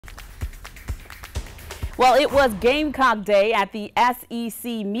Well, it was Gamecock Day at the SEC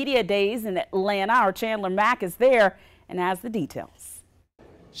Media Days in Atlanta. Our Chandler Mack is there and has the details.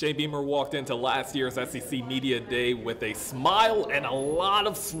 Shane Beamer walked into last year's SEC Media Day with a smile and a lot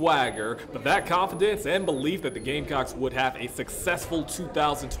of swagger, but that confidence and belief that the Gamecocks would have a successful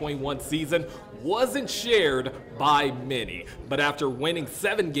 2021 season wasn't shared by many. But after winning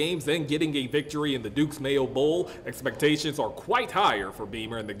 7 games and getting a victory in the Duke's Mayo Bowl, expectations are quite higher for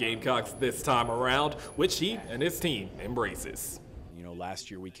Beamer and the Gamecocks this time around, which he and his team embraces. You know, last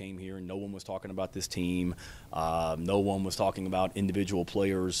year we came here and no one was talking about this team. No one was talking about individual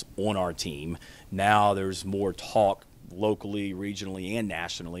players on our team. Now there's more talk locally, regionally, and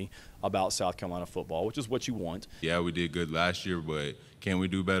nationally about South Carolina football, which is what you want. Yeah, we did good last year, but can we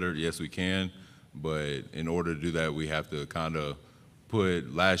do better? Yes, we can. But in order to do that, we have to kind of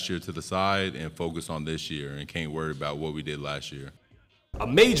put last year to the side and focus on this year and can't worry about what we did last year. A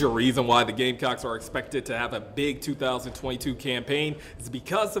major reason why the Gamecocks are expected to have a big 2022 campaign is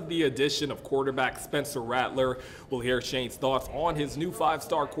because of the addition of quarterback Spencer Rattler. We'll hear Shane's thoughts on his new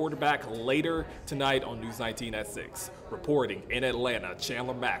 5-star quarterback later tonight on News 19 at 6. Reporting in Atlanta,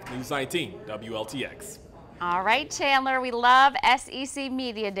 Chandler Mack, News 19 WLTX. All right, Chandler, we love SEC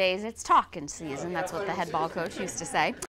Media Days. It's talking season. That's what the head ball coach used to say.